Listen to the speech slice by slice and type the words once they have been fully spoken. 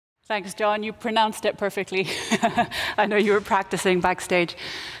Thanks, John. You pronounced it perfectly. I know you were practicing backstage.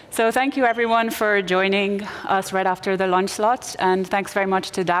 So thank you, everyone, for joining us right after the lunch slot. And thanks very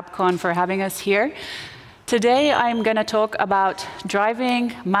much to DappCon for having us here. Today, I'm going to talk about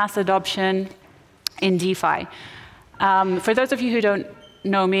driving mass adoption in DeFi. For those of you who don't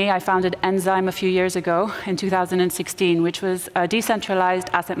know me, I founded Enzyme a few years ago in 2016, which was a decentralized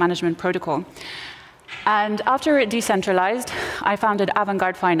asset management protocol. And after it decentralized, I founded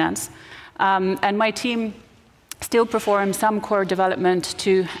Avant-Garde Finance. And my team still performs some core development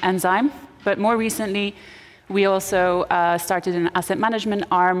to Enzyme. But more recently, we also started an asset management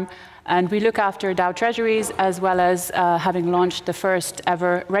arm. And we look after DAO treasuries, as well as having launched the first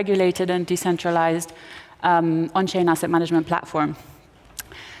ever regulated and decentralized on-chain asset management platform.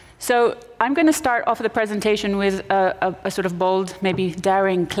 So I'm going to start off the presentation with a sort of bold, maybe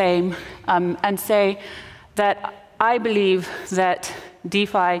daring claim, and say that I believe that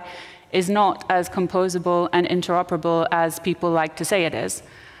DeFi is not as composable and interoperable as people like to say it is.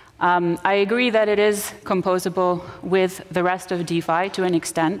 I agree that it is composable with the rest of DeFi to an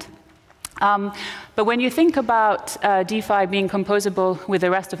extent. But when you think about DeFi being composable with the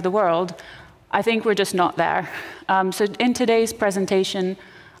rest of the world, I think we're just not there. So in today's presentation,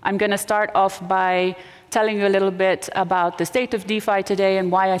 I'm going to start off by telling you a little bit about the state of DeFi today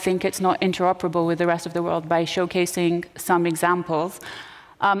and why I think it's not interoperable with the rest of the world by showcasing some examples.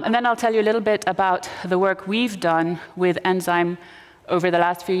 And then I'll tell you a little bit about the work we've done with Enzyme over the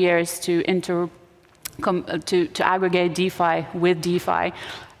last few years to aggregate DeFi with DeFi.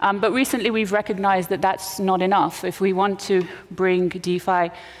 But recently, we've recognized that that's not enough. If we want to bring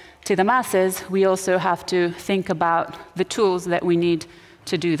DeFi to the masses, we also have to think about the tools that we need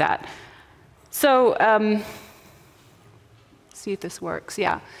to do that. So see if this works.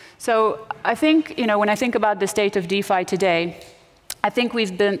 Yeah. So I think, when I think about the state of DeFi today, I think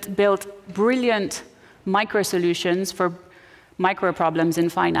we've built brilliant micro solutions for micro problems in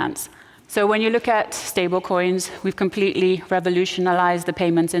finance. So when you look at stablecoins, we've completely revolutionized the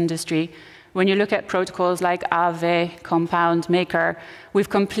payments industry. When you look at protocols like Aave, Compound, Maker,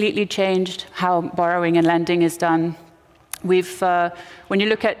 we've completely changed how borrowing and lending is done. When you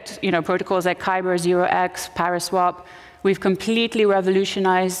look at protocols like Kyber, 0x, Paraswap, we've completely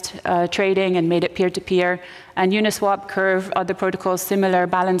revolutionized trading and made it peer-to-peer. And Uniswap, Curve, other protocols, similar,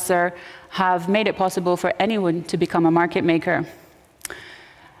 Balancer, have made it possible for anyone to become a market maker.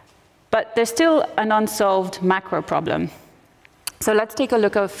 But there's still an unsolved macro problem. So let's take a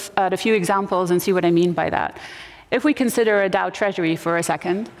look at a few examples and see what I mean by that. If we consider a DAO treasury for a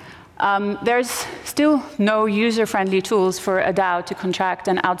second, there's still no user-friendly tools for a DAO to contract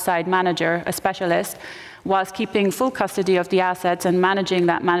an outside manager, a specialist, whilst keeping full custody of the assets and managing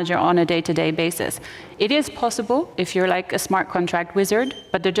that manager on a day-to-day basis. It is possible if you're like a smart contract wizard,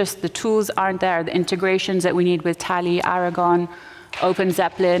 but the tools aren't there. The integrations that we need with Tally, Aragon,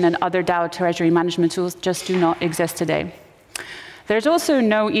 OpenZeppelin, and other DAO treasury management tools just do not exist today. There's also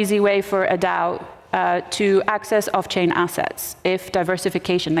no easy way for a DAO to access off-chain assets if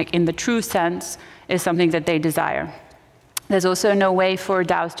diversification, like in the true sense, is something that they desire. There's also no way for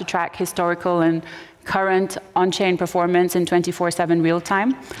DAOs to track historical and current on-chain performance in 24/7 real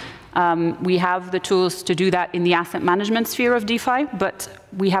time. We have the tools to do that in the asset management sphere of DeFi, but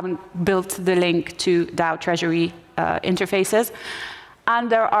we haven't built the link to DAO treasury interfaces.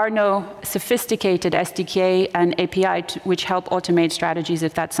 And there are no sophisticated SDK and API which help automate strategies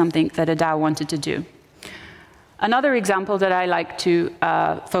if that's something that a DAO wanted to do. Another example that I like to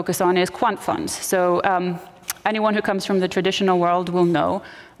focus on is quant funds. So anyone who comes from the traditional world will know,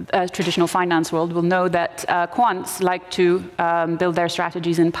 traditional finance world will know that quants like to build their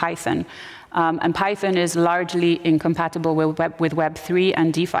strategies in Python. And Python is largely incompatible with Web3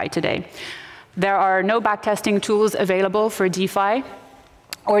 and DeFi today. There are no backtesting tools available for DeFi,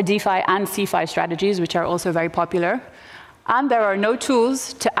 or DeFi and CeFi strategies, which are also very popular. And there are no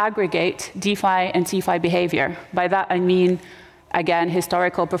tools to aggregate DeFi and CeFi behavior. By that, I mean, again,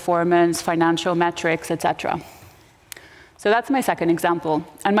 historical performance, financial metrics, etc. So that's my second example.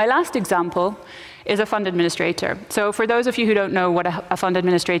 And my last example is a fund administrator. So for those of you who don't know what a fund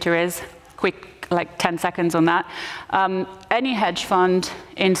administrator is, quick, like 10 seconds on that. Any hedge fund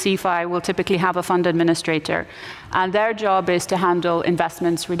in CeFi will typically have a fund administrator. And their job is to handle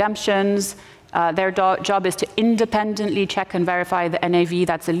investments, redemptions. Their job is to independently check and verify the NAV.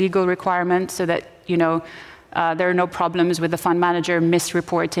 That's a legal requirement so that there are no problems with the fund manager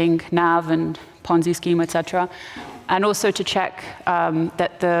misreporting NAV and Ponzi scheme, etc. And also to check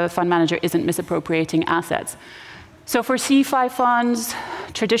that the fund manager isn't misappropriating assets. So for CeFi funds,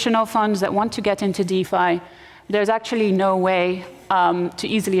 traditional funds that want to get into DeFi, there's actually no way to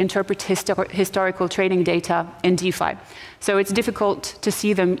easily interpret historical trading data in DeFi. So it's difficult to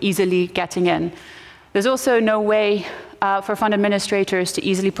see them easily getting in. There's also no way for fund administrators to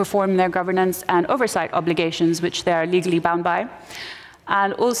easily perform their governance and oversight obligations, which they're legally bound by.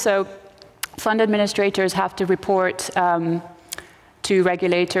 And also, fund administrators have to report to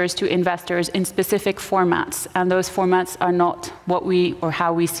regulators, to investors in specific formats. And those formats are not what we, or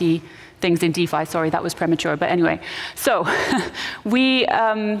how we see things in DeFi. Sorry, that was premature, but anyway. So we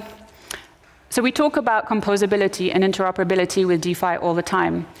talk about composability and interoperability with DeFi all the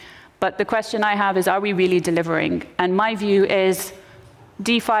time. But the question I have is, are we really delivering? And my view is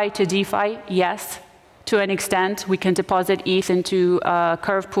DeFi to DeFi, yes, to an extent. We can deposit ETH into a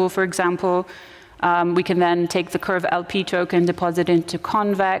Curve pool, for example. We can then take the Curve LP token, deposit into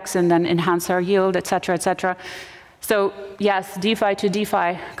Convex, and then enhance our yield, et cetera, et cetera. So yes, DeFi to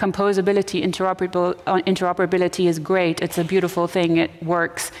DeFi, composability, interoperability is great. It's a beautiful thing. It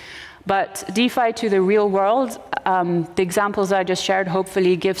works. But DeFi to the real world, the examples I just shared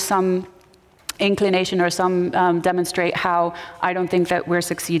hopefully give some inclination or some demonstrate how I don't think that we're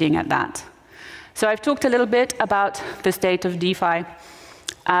succeeding at that. So I've talked a little bit about the state of DeFi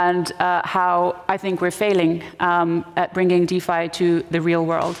and how I think we're failing at bringing DeFi to the real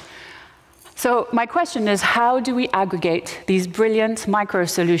world. So my question is, how do we aggregate these brilliant micro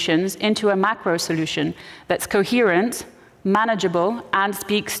solutions into a macro solution that's coherent, manageable, and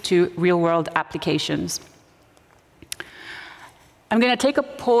speaks to real-world applications? I'm going to take a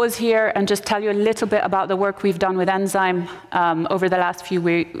pause here and just tell you a little bit about the work we've done with Enzyme over the last few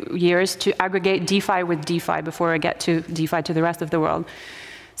years to aggregate DeFi with DeFi before I get to DeFi to the rest of the world.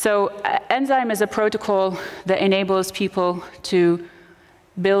 So Enzyme is a protocol that enables people to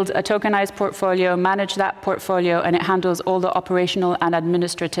build a tokenized portfolio, manage that portfolio, and it handles all the operational and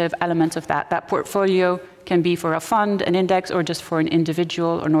administrative elements of that. That portfolio can be for a fund, an index, or just for an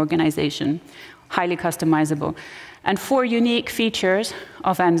individual or an organization. Highly customizable. And 4 unique features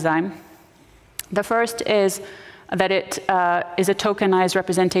of Enzyme. The first is that it is a tokenized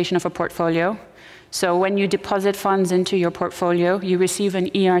representation of a portfolio. So when you deposit funds into your portfolio, you receive an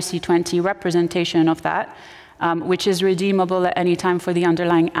ERC20 representation of that, which is redeemable at any time for the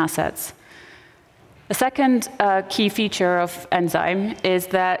underlying assets. The second key feature of Enzyme is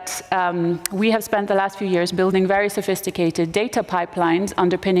that we have spent the last few years building very sophisticated data pipelines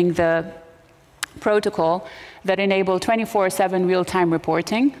underpinning the protocol that enable 24/7 real-time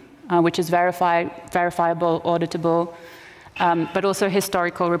reporting, which is verifiable, auditable, but also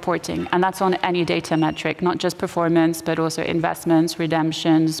historical reporting. And that's on any data metric, not just performance, but also investments,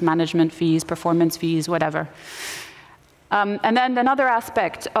 redemptions, management fees, performance fees, whatever. And then another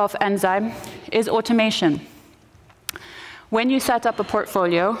aspect of Enzyme is automation. When you set up a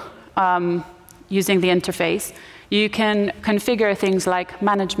portfolio using the interface, you can configure things like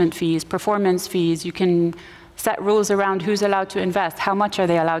management fees, performance fees. You can set rules around who's allowed to invest, how much are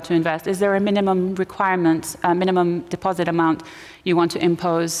they allowed to invest, is there a minimum requirement, a minimum deposit amount you want to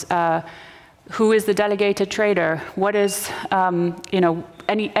impose, who is the delegated trader, what is,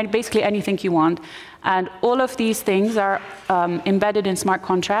 basically anything you want. And all of these things are embedded in smart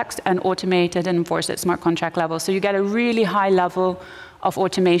contracts and automated and enforced at smart contract level. So you get a really high level of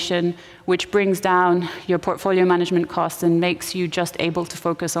automation, which brings down your portfolio management costs and makes you just able to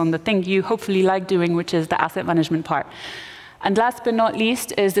focus on the thing you hopefully like doing, which is the asset management part. And last but not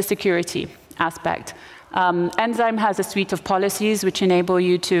least is the security aspect. Enzyme has a suite of policies which enable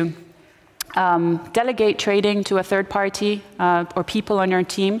you to delegate trading to a third party or people on your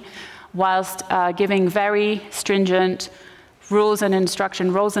team, whilst giving very stringent rules and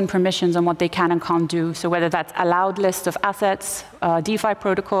roles and permissions on what they can and can't do. So whether that's allowed lists of assets, DeFi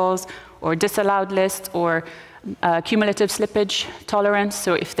protocols, or disallowed lists, or cumulative slippage tolerance.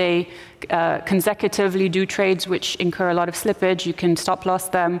 So if they consecutively do trades which incur a lot of slippage, you can stop loss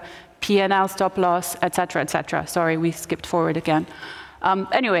them, P&L stop loss, et cetera, et cetera. Sorry, we skipped forward again.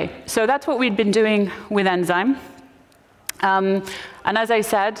 Anyway, so that's what we've been doing with Enzyme. And as I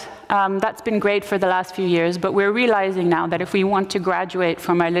said, that's been great for the last few years, but we're realizing now that if we want to graduate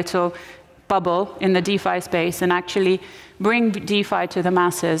from our little bubble in the DeFi space and actually bring DeFi to the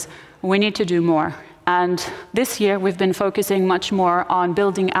masses, we need to do more. And this year, we've been focusing much more on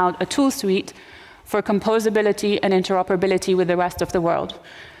building out a tool suite for composability and interoperability with the rest of the world.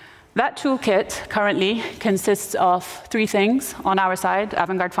 That toolkit currently consists of 3 things on our side,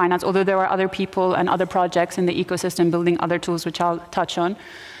 Avant-Garde Finance, although there are other people and other projects in the ecosystem building other tools, which I'll touch on.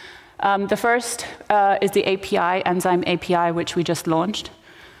 The first is the API, Enzyme API, which we just launched.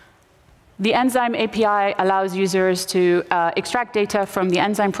 The Enzyme API allows users to extract data from the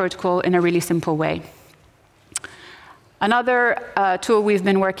Enzyme protocol in a really simple way. Another tool we've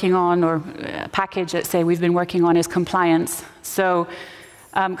been working on, or package, let's say, we've been working on is compliance. So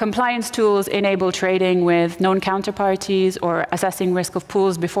compliance tools enable trading with known counterparties or assessing risk of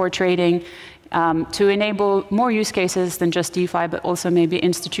pools before trading to enable more use cases than just DeFi, but also maybe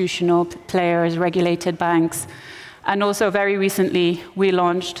institutional players, regulated banks. And also very recently, we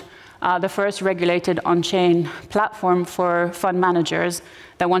launched the first regulated on-chain platform for fund managers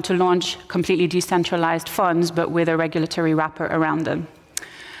that want to launch completely decentralized funds, but with a regulatory wrapper around them.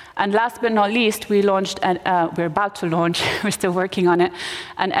 And last but not least, we're about to launch, we're still working on it,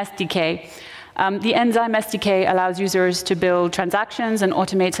 an SDK. The Enzyme SDK allows users to build transactions and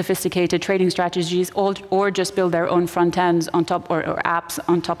automate sophisticated trading strategies, or just build their own front ends on top, or apps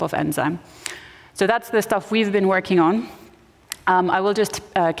on top of Enzyme. So that's the stuff we've been working on. I will just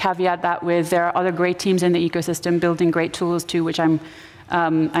caveat that with there are other great teams in the ecosystem building great tools too, which I'm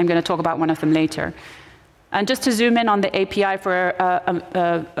going to talk about one of them later. And just to zoom in on the API for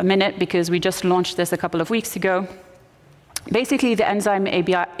a minute, because we just launched this a couple of weeks ago. Basically, the Enzyme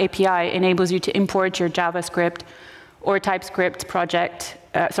API enables you to import your JavaScript or TypeScript project,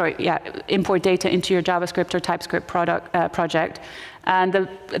 import data into your JavaScript or TypeScript project. And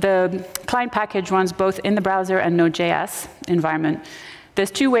the client package runs both in the browser and Node.js environment.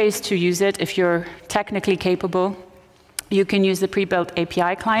 There's two ways to use it if you're technically capable. You can use the pre-built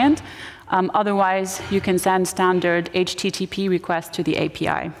API client. Otherwise, you can send standard HTTP requests to the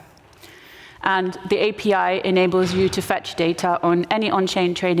API. And the API enables you to fetch data on any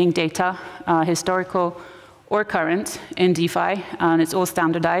on-chain trading data, historical or current in DeFi, and it's all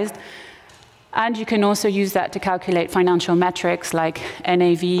standardized. And you can also use that to calculate financial metrics like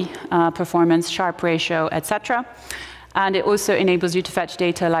NAV, performance, Sharpe ratio, etc. And it also enables you to fetch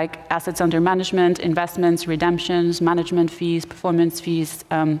data like assets under management, investments, redemptions, management fees, performance fees,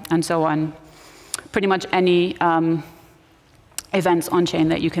 and so on. Pretty much any events on-chain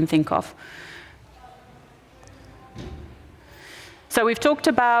that you can think of. So we've talked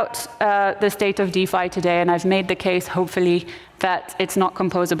about the state of DeFi today, and I've made the case, hopefully, that it's not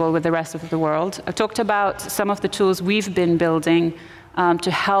composable with the rest of the world. I've talked about some of the tools we've been building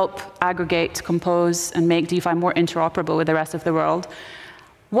to help aggregate, compose, and make DeFi more interoperable with the rest of the world.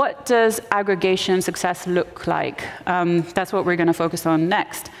 What does aggregation success look like? That's what we're going to focus on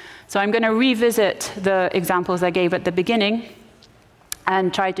next. So I'm going to revisit the examples I gave at the beginning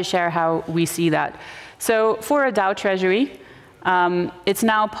and try to share how we see that. So for a DAO treasury, it's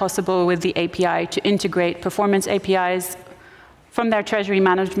now possible with the API to integrate performance APIs from their treasury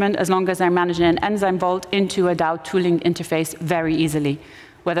management, as long as they're managing an Enzyme vault, into a DAO tooling interface very easily,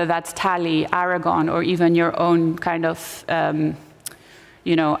 whether that's Tally, Aragon, or even your own kind of DApp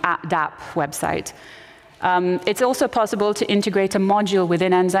website. It's also possible to integrate a module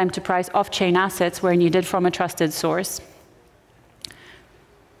within Enzyme to price off-chain assets where needed from a trusted source.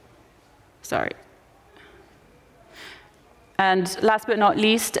 Sorry. And last but not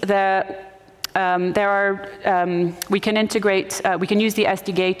least, we can integrate, we can use the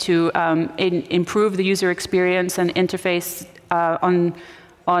SDK to improve the user experience and interface on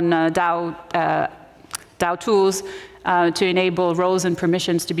DAO tools to enable roles and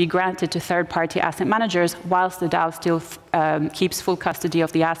permissions to be granted to third-party asset managers, whilst the DAO still keeps full custody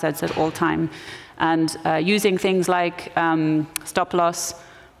of the assets at all time. And using things like stop loss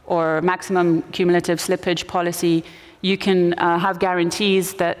or maximum cumulative slippage policy, you can have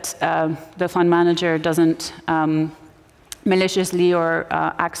guarantees that the fund manager doesn't maliciously or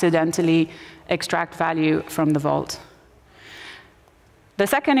accidentally extract value from the vault. The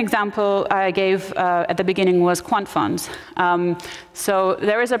second example I gave at the beginning was quant funds. So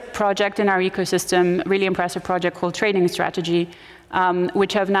there is a project in our ecosystem, really impressive project called Trading Strategy,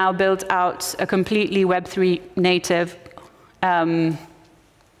 which have now built out a completely Web3 native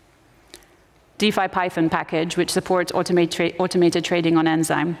DeFi Python package, which supports automated trading on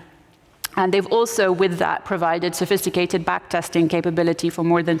Enzyme. And they've also, with that, provided sophisticated backtesting capability for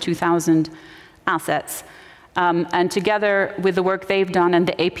more than 2,000 assets. And together with the work they've done and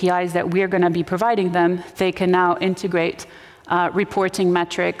the APIs that we're going to be providing them, they can now integrate reporting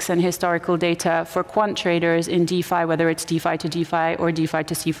metrics and historical data for quant traders in DeFi, whether it's DeFi to DeFi or DeFi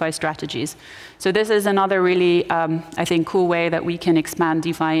to CeFi strategies. So this is another really, I think, cool way that we can expand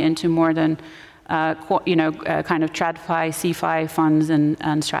DeFi into more than kind of TradFi, CeFi funds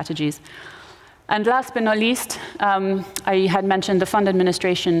and strategies. And last but not least, I had mentioned the fund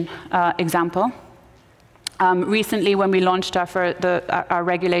administration example. Recently, when we launched our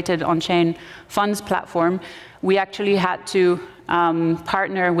regulated on-chain funds platform, we actually had to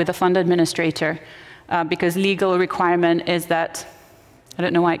partner with a fund administrator because legal requirement is that, I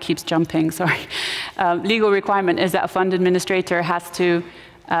don't know why it keeps jumping, sorry. legal requirement is that a fund administrator has to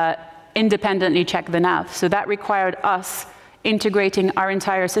independently check the NAV. So that required us integrating our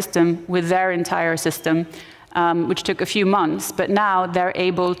entire system with their entire system, which took a few months. But now they're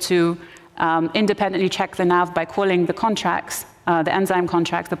able to independently check the NAV by calling the contracts, the enzyme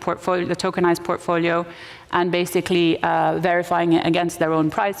contracts, the portfolio, the tokenized portfolio, and basically verifying it against their own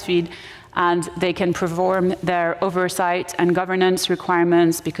price feed. And they can perform their oversight and governance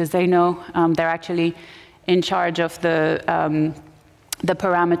requirements because they know they're actually in charge of the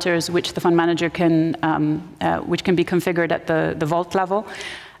parameters which the fund manager can, which can be configured at the vault level.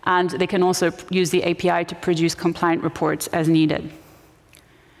 And they can also use the API to produce compliant reports as needed.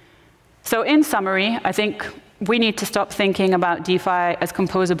 So in summary, I think we need to stop thinking about DeFi as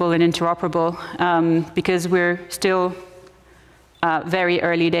composable and interoperable because we're still very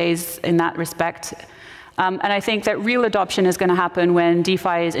early days in that respect. And I think that real adoption is going to happen when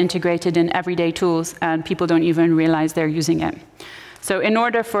DeFi is integrated in everyday tools and people don't even realize they're using it. So in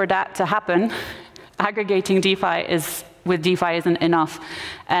order for that to happen, aggregating with DeFi isn't enough.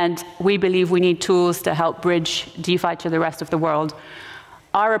 And we believe we need tools to help bridge DeFi to the rest of the world.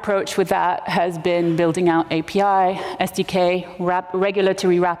 Our approach with that has been building out API, SDK,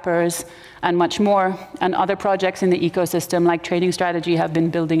 regulatory wrappers, and much more. And other projects in the ecosystem, like Trading Strategy, have been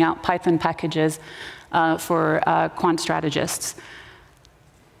building out Python packages for quant strategists.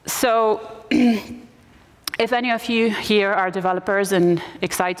 So if any of you here are developers and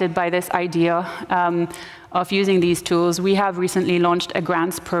excited by this idea of using these tools, we have recently launched a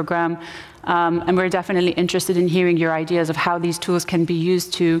grants program, and we're definitely interested in hearing your ideas of how these tools can be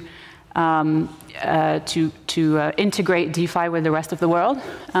used to integrate DeFi with the rest of the world.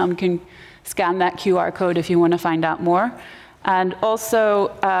 You can scan that QR code if you want to find out more. And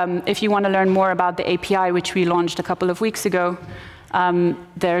also, if you want to learn more about the API, which we launched a couple of weeks ago,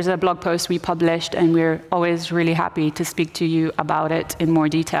 there's a blog post we published, and we're always really happy to speak to you about it in more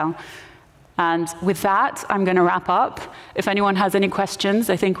detail. And with that, I'm going to wrap up. If anyone has any questions,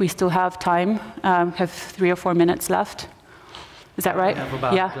 I think we still have time. Have 3 or 4 minutes left. Is that right? We have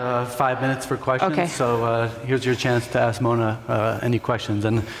about 5 minutes for questions. Okay. So here's your chance to ask Mona any questions.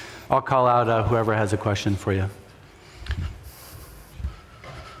 And I'll call out whoever has a question for you.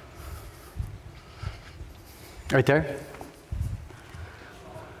 Right there.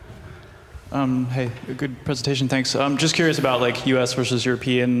 Hey, good presentation, thanks. I'm just curious about like US versus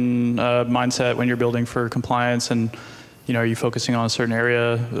European mindset when you're building for compliance, and are you focusing on a certain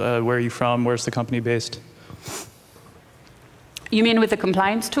area? Where are you from? Where's the company based? You mean with the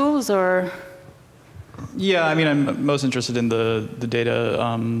compliance tools, or? Yeah, I mean, I'm most interested in the data,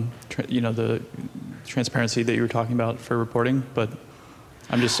 the transparency that you were talking about for reporting, but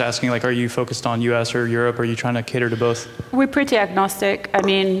I'm just asking, like, are you focused on US or Europe? Or are you trying to cater to both? We're pretty agnostic. I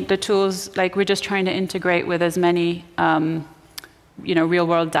mean, the tools, like, we're just trying to integrate with as many,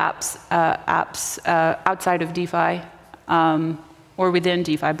 real-world apps outside of DeFi or within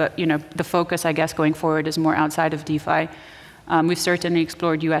DeFi. But, the focus, I guess, going forward is more outside of DeFi. We've certainly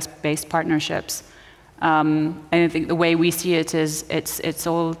explored US-based partnerships. And I think the way we see it is it's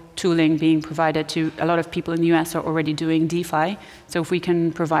all tooling being provided to a lot of people in the US are already doing DeFi. So if we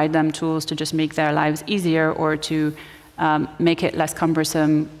can provide them tools to just make their lives easier or to make it less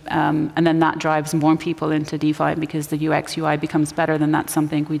cumbersome, and then that drives more people into DeFi because the UX, UI becomes better, then that's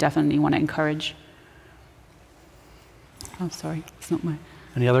something we definitely want to encourage. Oh, sorry, it's not mine.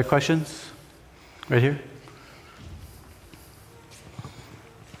 Any other questions? Right here.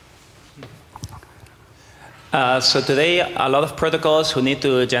 So today, a lot of protocols who need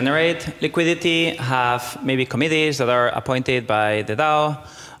to generate liquidity have maybe committees that are appointed by the DAO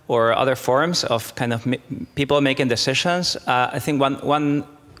or other forms of kind of people making decisions. I think one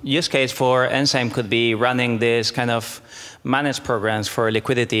use case for Enzyme could be running this kind of managed programs for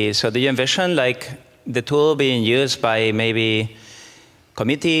liquidity. So do you envision like the tool being used by maybe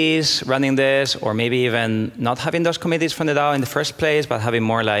committees running this, or maybe even not having those committees from the DAO in the first place, but having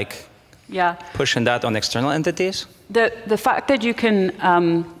more like pushing that on external entities? The fact that you can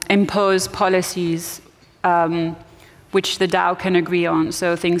impose policies which the DAO can agree on,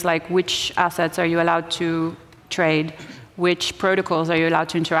 so things like which assets are you allowed to trade, which protocols are you allowed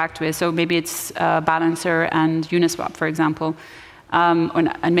to interact with, so maybe it's Balancer and Uniswap, for example,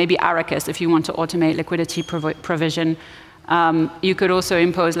 and maybe Arrakis if you want to automate liquidity provision. You could also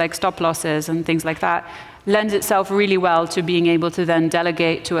impose like stop losses and things like that. Lends itself really well to being able to then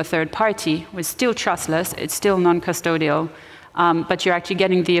delegate to a third party. It's still trustless, it's still non-custodial, but you're actually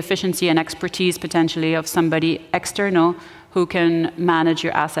getting the efficiency and expertise potentially of somebody external who can manage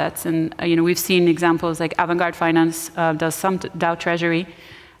your assets. And we've seen examples like Avantgarde Finance does some DAO treasury,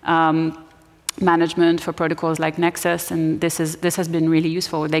 management for protocols like Nexus, and this has been really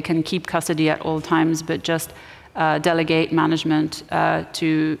useful. They can keep custody at all times, but just delegate management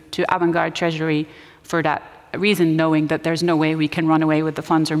to Avantgarde Treasury for that reason, knowing that there's no way we can run away with the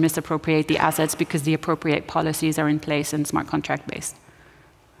funds or misappropriate the assets because the appropriate policies are in place and smart contract based.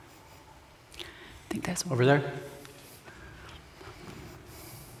 I think that's one. Over there.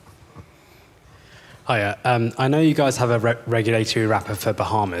 Hiya. I know you guys have a regulatory wrapper for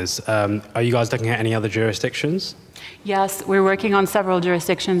Bahamas. Are you guys looking at any other jurisdictions? Yes, we're working on several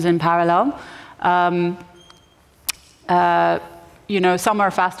jurisdictions in parallel. You know, some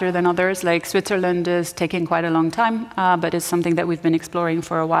are faster than others, like Switzerland is taking quite a long time, but it's something that we've been exploring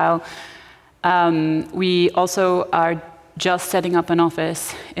for a while. We also are just setting up an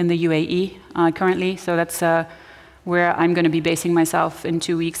office in the UAE currently, so that's where I'm going to be basing myself in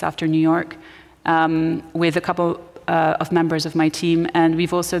 2 weeks after New York, with a couple of members of my team. And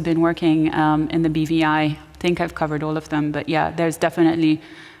we've also been working in the BVI. I think I've covered all of them, but yeah, there's definitely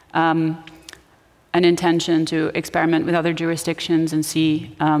an intention to experiment with other jurisdictions and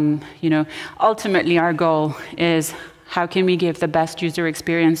see, you know, ultimately our goal is how can we give the best user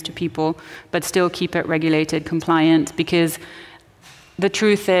experience to people, but still keep it regulated, compliant, because the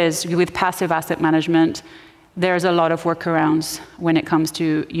truth is, with passive asset management, there's a lot of workarounds when it comes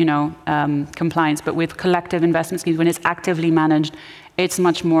to, you know, compliance, but with collective investment schemes, when it's actively managed, it's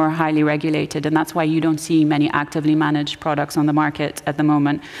much more highly regulated, and that's why you don't see many actively managed products on the market at the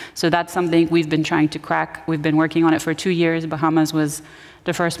moment. So that's something we've been trying to crack. We've been working on it for 2 years. Bahamas was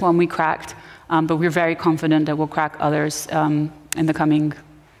the first one we cracked, but we're very confident that we'll crack others in the coming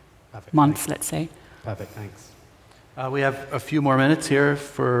months, let's say. Perfect, thanks. We have a few more minutes here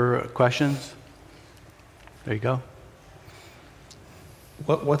for questions. There you go.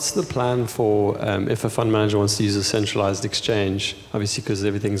 What's the plan for if a fund manager wants to use a centralized exchange, obviously because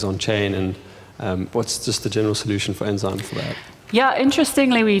everything's on chain, and what's just the general solution for Enzyme for that? Yeah,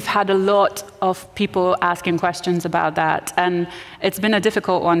 interestingly, we've had a lot of people asking questions about that, and it's been a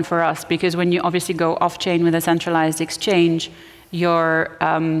difficult one for us because when you obviously go off-chain with a centralized exchange, you're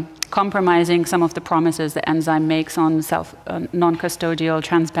compromising some of the promises that Enzyme makes on non-custodial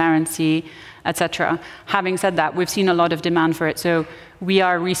transparency, etc. Having said that, we've seen a lot of demand for it, so we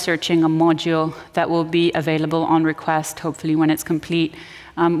are researching a module that will be available on request, hopefully when it's complete,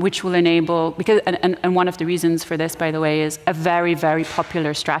 which will enable, because, and one of the reasons for this, by the way, is a very, very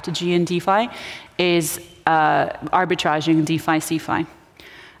popular strategy in DeFi is arbitraging DeFi CeFi.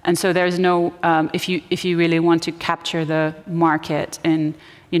 And so there's no, if you really want to capture the market in,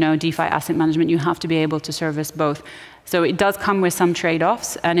 you know, DeFi asset management, you have to be able to service both. So it does come with some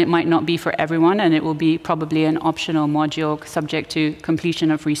trade-offs, and it might not be for everyone, and it will be probably an optional module subject to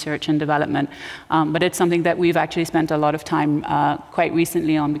completion of research and development. But it's something that we've actually spent a lot of time quite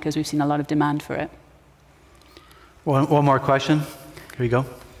recently on because we've seen a lot of demand for it. One more question. Here you go.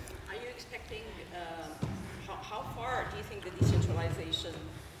 Are you expecting, how far do you think the decentralization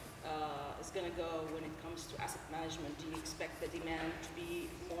is going to go when it comes to asset management? Do you expect the demand to be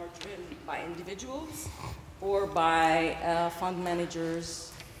more driven by individuals or by fund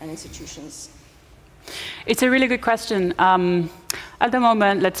managers and institutions? It's a really good question. At the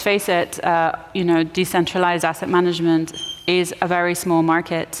moment, let's face it, you know, decentralized asset management is a very small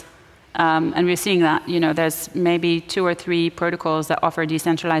market. And we're seeing that, you know, there's maybe 2 or 3 protocols that offer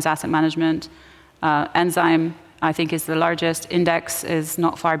decentralized asset management. Enzyme, I think, is the largest. Index is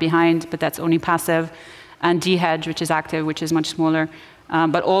not far behind, but that's only passive. And DHedge, which is active, which is much smaller.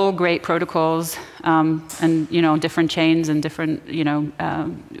 But all great protocols, and, you know, different chains and different, you know,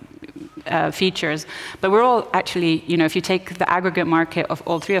 features. But we're all actually, you know, if you take the aggregate market of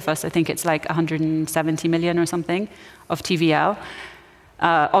all 3 of us, I think it's like 170 million or something of TVL.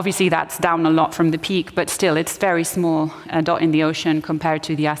 Obviously, that's down a lot from the peak, but still, it's very small, a dot in the ocean compared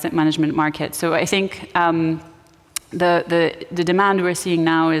to the asset management market. So I think the demand we're seeing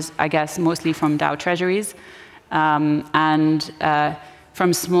now is, I guess, mostly from DAO treasuries and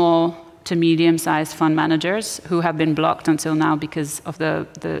from small to medium-sized fund managers who have been blocked until now because of the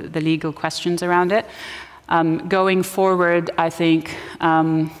legal questions around it. Going forward, I think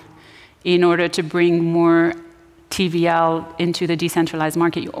in order to bring more TVL into the decentralized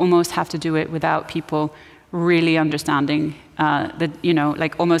market, you almost have to do it without people really understanding that, you know,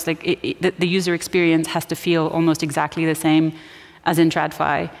 like almost like the user experience has to feel almost exactly the same as in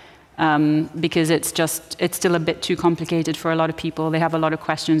TradFi. Because it's still a bit too complicated for a lot of people. They have a lot of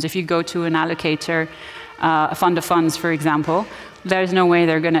questions. If you go to an allocator, a fund of funds, for example, there's no way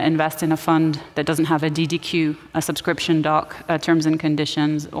they're going to invest in a fund that doesn't have a DDQ, a subscription doc, terms and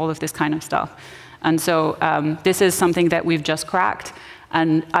conditions, all of this kind of stuff. And so this is something that we've just cracked.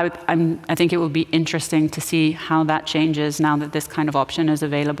 And I think it will be interesting to see how that changes now that this kind of option is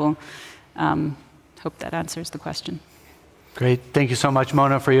available. Hope that answers the question. Great. Thank you so much,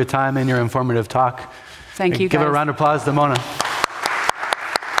 Mona, for your time and your informative talk. Thank you, Give guys. a round of applause to Mona.